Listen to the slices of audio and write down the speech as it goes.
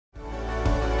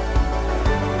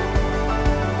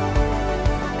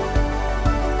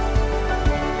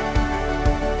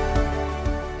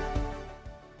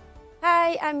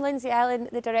I'm Lindsay Allen,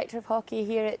 the Director of Hockey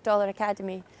here at Dollar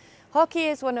Academy. Hockey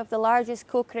is one of the largest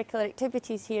co-curricular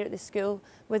activities here at the school,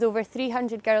 with over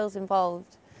 300 girls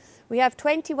involved. We have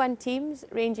 21 teams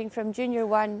ranging from Junior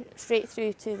 1 straight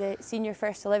through to the Senior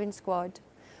First 11 squad.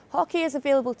 Hockey is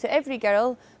available to every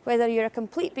girl, whether you're a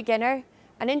complete beginner,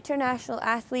 an international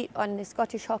athlete on the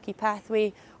Scottish hockey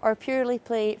pathway, or purely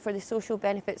play for the social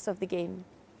benefits of the game.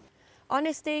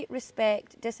 Honesty,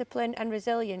 respect, discipline and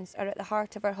resilience are at the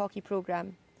heart of our hockey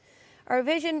programme. Our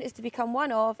vision is to become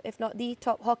one of, if not the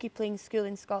top hockey playing school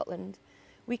in Scotland.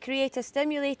 We create a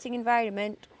stimulating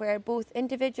environment where both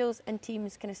individuals and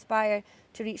teams can aspire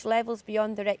to reach levels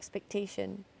beyond their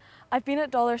expectation. I've been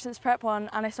at Dollar since Prep 1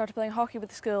 and I started playing hockey with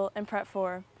the school in Prep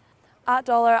 4. At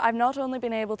Dollar, I've not only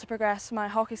been able to progress my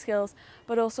hockey skills,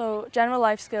 but also general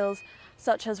life skills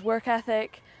such as work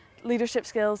ethic, leadership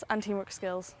skills and teamwork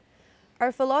skills.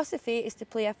 Our philosophy is to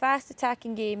play a fast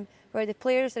attacking game where the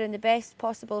players are in the best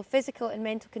possible physical and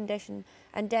mental condition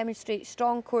and demonstrate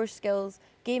strong core skills,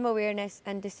 game awareness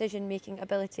and decision making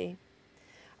ability.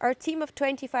 Our team of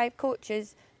 25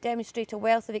 coaches demonstrate a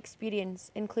wealth of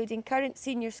experience, including current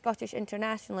senior Scottish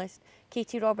internationalist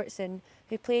Katie Robertson,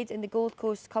 who played in the Gold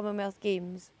Coast Commonwealth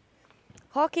Games.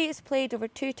 Hockey is played over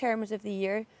 2 terms of the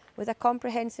year with a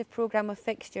comprehensive programme of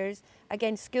fixtures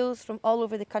against schools from all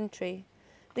over the country.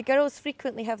 The girls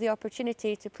frequently have the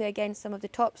opportunity to play against some of the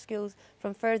top schools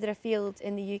from further afield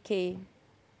in the UK.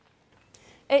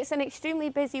 It's an extremely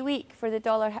busy week for the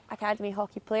Dollar Academy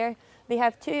hockey player. They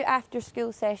have 2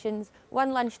 after-school sessions,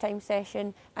 1 lunchtime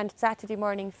session and Saturday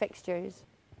morning fixtures.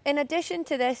 In addition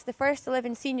to this, the First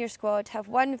 11 senior squad have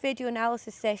 1 video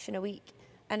analysis session a week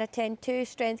and attend 2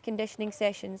 strength conditioning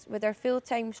sessions with our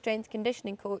full-time strength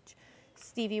conditioning coach,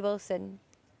 Stevie Wilson.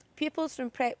 Pupils from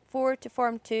Prep 4 to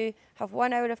Form 2 have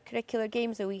 1 hour of curricular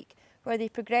games a week where they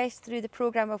progress through the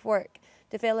programme of work,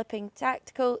 developing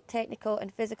tactical, technical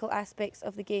and physical aspects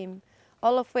of the game,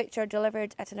 all of which are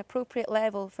delivered at an appropriate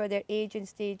level for their age and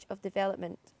stage of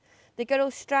development. The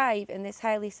girls strive in this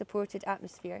highly supported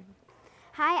atmosphere.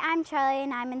 Hi, I'm Charlie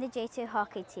and I'm in the J2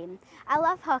 hockey team. I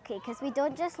love hockey because we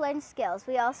don't just learn skills,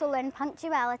 we also learn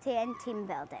punctuality and team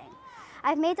building.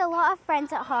 I've made a lot of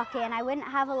friends at hockey and I wouldn't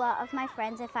have a lot of my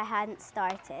friends if I hadn't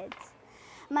started.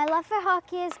 My love for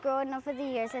hockey has grown over the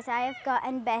years as I have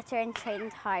gotten better and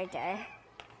trained harder.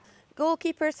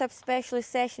 Goalkeepers have specialist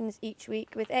sessions each week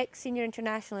with ex-senior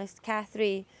internationalist Kath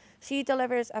Ray. She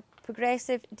delivers a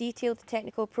progressive, detailed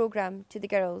technical programme to the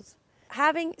girls.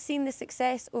 Having seen the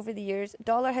success over the years,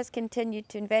 Dollar has continued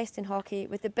to invest in hockey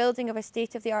with the building of a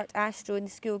state-of-the-art Astro in the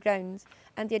school grounds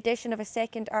and the addition of a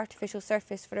second artificial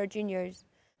surface for our juniors.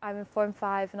 I'm in Form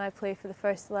 5 and I play for the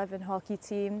First 11 hockey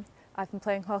team. I've been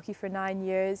playing hockey for 9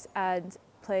 years and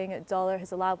playing at Dollar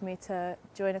has allowed me to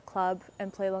join a club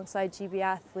and play alongside GB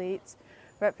athletes,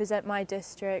 represent my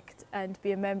district and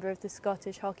be a member of the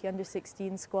Scottish Hockey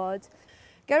Under-16 squad.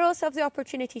 Girls have the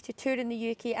opportunity to tour in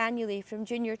the UK annually from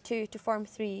Junior 2 to Form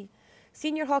 3.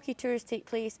 Senior hockey tours take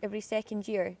place every 2nd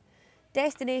year.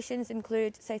 Destinations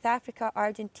include South Africa,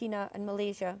 Argentina and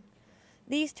Malaysia.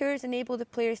 These tours enable the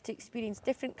players to experience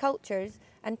different cultures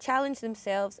and challenge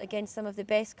themselves against some of the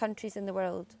best countries in the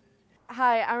world.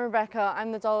 Hi, I'm Rebecca.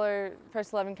 I'm the Dollar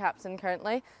First 11 captain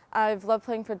currently. I've loved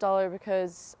playing for Dollar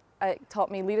because it taught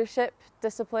me leadership,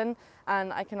 discipline,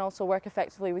 and I can also work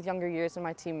effectively with younger years and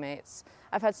my teammates.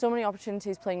 I've had so many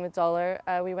opportunities playing with Dollar.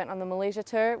 We went on the Malaysia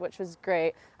tour, which was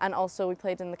great, and also we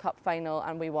played in the cup final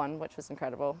and we won, which was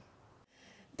incredible.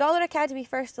 Dollar Academy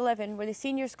First 11 were the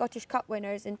Senior Scottish Cup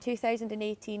winners in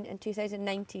 2018 and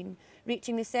 2019,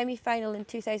 reaching the semi-final in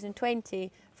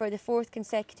 2020 for the 4th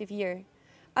consecutive year.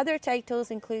 Other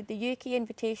titles include the UK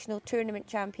Invitational Tournament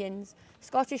champions,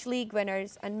 Scottish League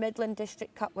winners and Midland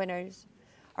District Cup winners.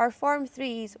 Our Form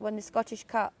 3s won the Scottish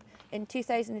Cup in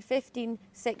 2015,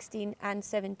 16 and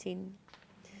 17.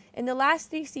 In the last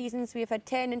 3 seasons we have had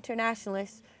 10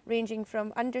 internationalists ranging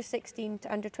from under 16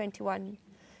 to under 21.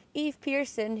 Eve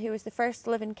Pearson, who was the First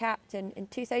 11 captain in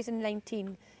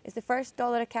 2019, is the first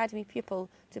Dollar Academy pupil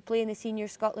to play in the Senior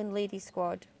Scotland Ladies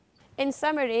squad. In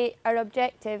summary, our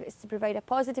objective is to provide a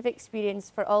positive experience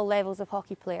for all levels of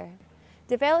hockey player,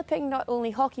 developing not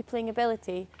only hockey playing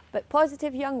ability, but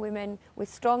positive young women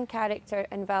with strong character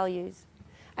and values,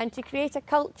 and to create a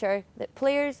culture that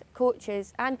players,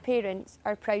 coaches and parents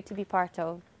are proud to be part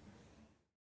of.